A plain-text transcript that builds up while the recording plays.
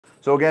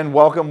So again,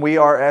 welcome. We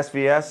are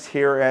SVS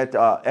here at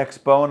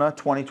Axpona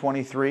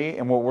 2023,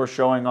 and what we're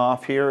showing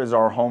off here is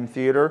our home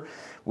theater.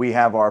 We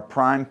have our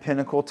prime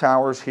pinnacle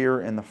towers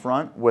here in the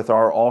front with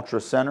our ultra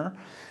center.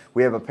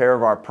 We have a pair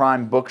of our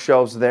prime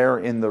bookshelves there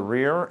in the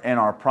rear, and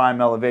our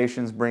prime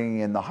elevations bringing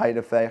in the height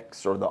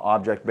effects or the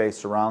object-based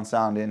surround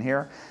sound in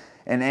here.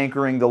 And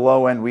anchoring the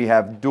low end, we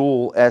have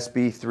dual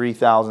SB3000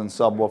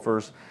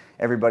 subwoofers.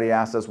 Everybody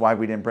asked us why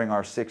we didn't bring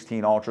our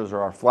 16 Ultras or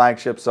our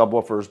flagship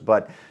subwoofers,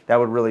 but that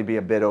would really be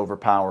a bit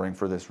overpowering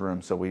for this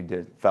room, so we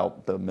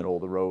felt the middle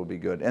of the row would be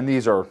good. And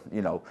these are,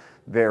 you know,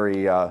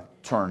 very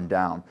turned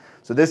down.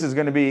 So this is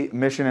going to be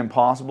mission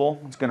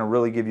impossible. It's going to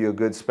really give you a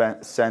good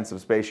sense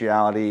of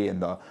spatiality in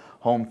the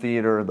home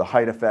theater, the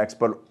height effects.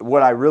 But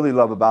what I really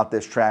love about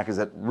this track is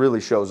it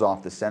really shows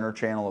off the center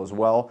channel as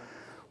well.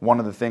 One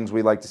of the things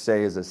we like to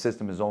say is a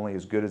system is only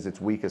as good as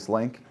its weakest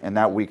link, and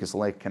that weakest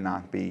link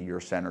cannot be your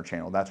center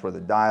channel. That's where the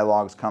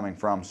dialogue's coming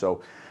from.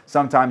 So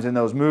sometimes in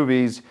those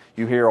movies,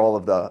 you hear all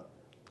of the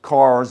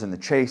cars and the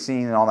chase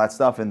scene and all that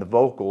stuff, and the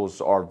vocals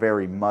are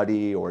very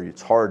muddy or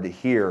it's hard to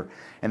hear,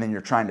 and then you're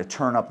trying to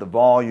turn up the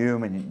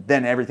volume and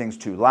then everything's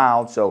too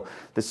loud. So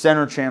the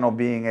center channel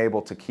being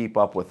able to keep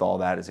up with all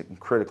that is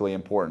critically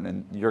important,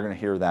 and you're going to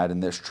hear that in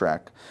this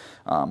track.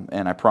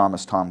 And I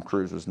promise Tom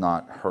Cruise was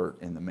not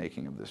hurt in the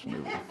making of this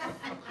movie.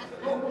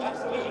 Oh,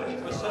 absolutely.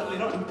 But certainly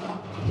not.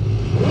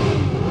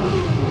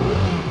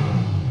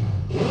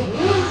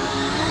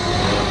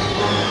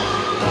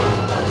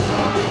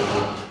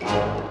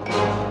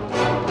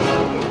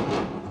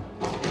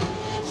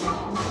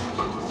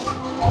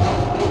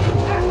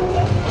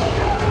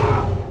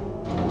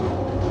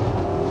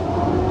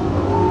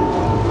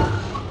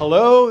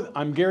 Hello,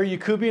 I'm Gary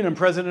Yakubian, I'm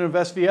president of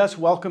SVS.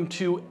 Welcome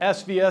to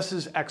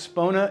SVS's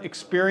Axpona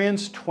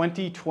Experience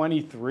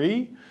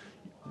 2023.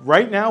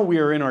 Right now we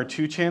are in our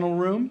two-channel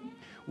room.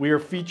 We are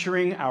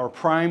featuring our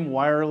Prime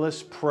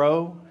Wireless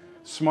Pro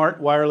smart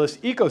wireless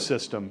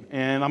ecosystem,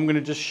 and I'm going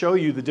to just show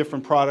you the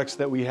different products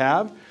that we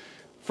have.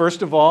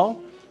 First of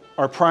all,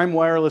 our Prime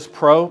Wireless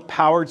Pro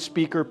powered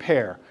speaker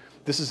pair.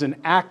 This is an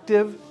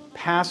active,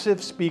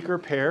 passive speaker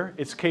pair.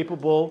 It's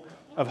capable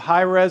of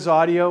high-res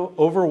audio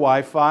over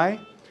Wi-Fi,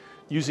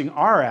 using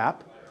our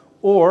app,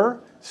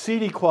 or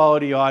CD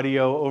quality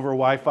audio over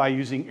Wi-Fi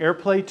using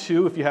AirPlay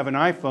 2 if you have an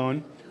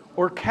iPhone,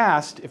 or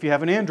Cast if you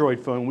have an Android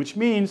phone, which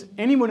means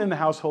anyone in the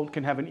household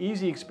can have an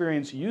easy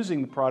experience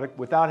using the product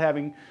without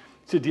having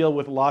to deal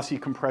with lossy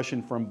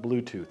compression from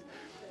Bluetooth.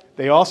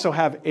 They also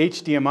have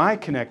HDMI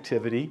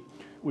connectivity,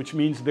 which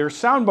means they're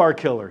soundbar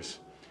killers.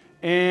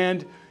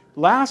 And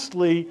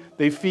lastly,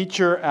 they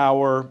feature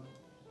our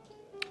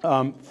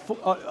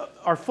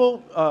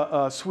full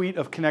suite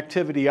of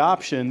connectivity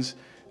options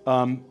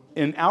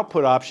and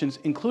output options,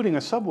 including a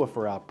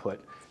subwoofer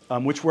output,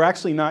 which we're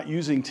actually not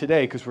using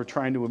today because we're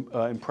trying to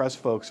impress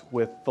folks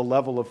with the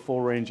level of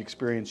full range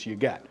experience you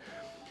get.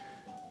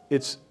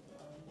 It's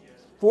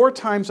 4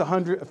 times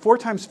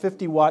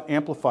 50 watt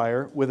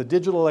amplifier with a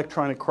digital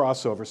electronic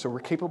crossover, so we're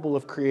capable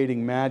of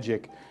creating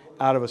magic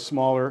out of a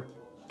smaller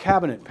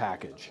cabinet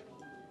package.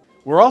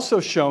 We're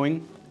also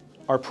showing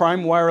our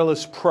Prime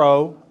Wireless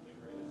Pro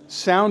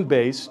sound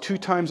base 2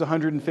 times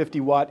 150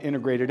 watt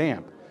integrated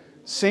amp.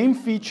 Same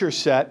feature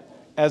set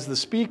as the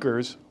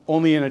speakers,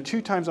 only in a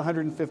 2 times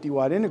 150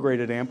 watt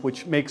integrated amp,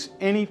 which makes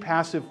any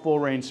passive full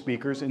range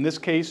speakers, in this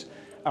case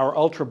our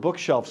Ultra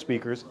bookshelf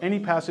speakers, any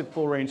passive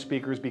full range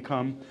speakers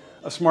become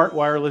a smart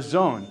wireless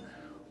zone.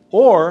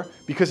 Or,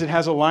 because it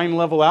has a line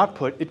level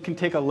output, it can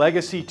take a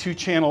legacy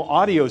 2-channel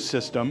audio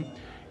system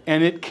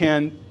and it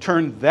can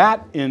turn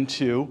that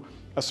into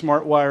a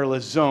smart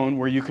wireless zone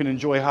where you can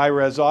enjoy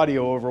high-res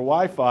audio over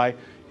Wi-Fi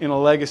in a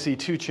legacy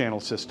 2-channel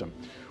system.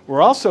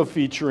 We're also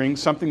featuring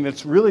something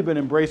that's really been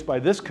embraced by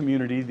this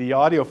community, the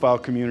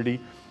audiophile community,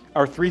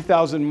 our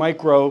 3000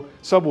 micro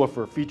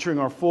subwoofer, featuring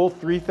our full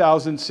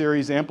 3000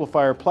 series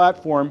amplifier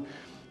platform,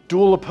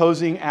 dual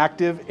opposing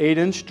active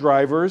 8-inch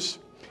drivers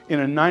in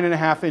a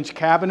 9.5-inch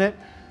cabinet.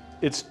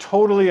 It's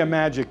totally a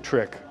magic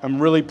trick.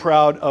 I'm really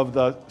proud of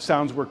the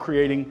sounds we're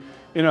creating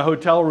in a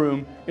hotel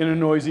room in a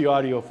noisy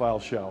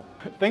audiophile show.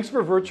 Thanks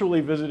for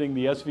virtually visiting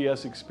the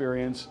SVS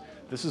Experience.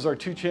 This is our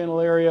 2-channel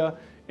area,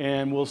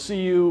 and we'll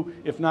see you,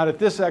 if not at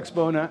this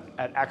Axpona,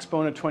 at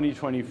Axpona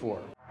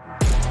 2024.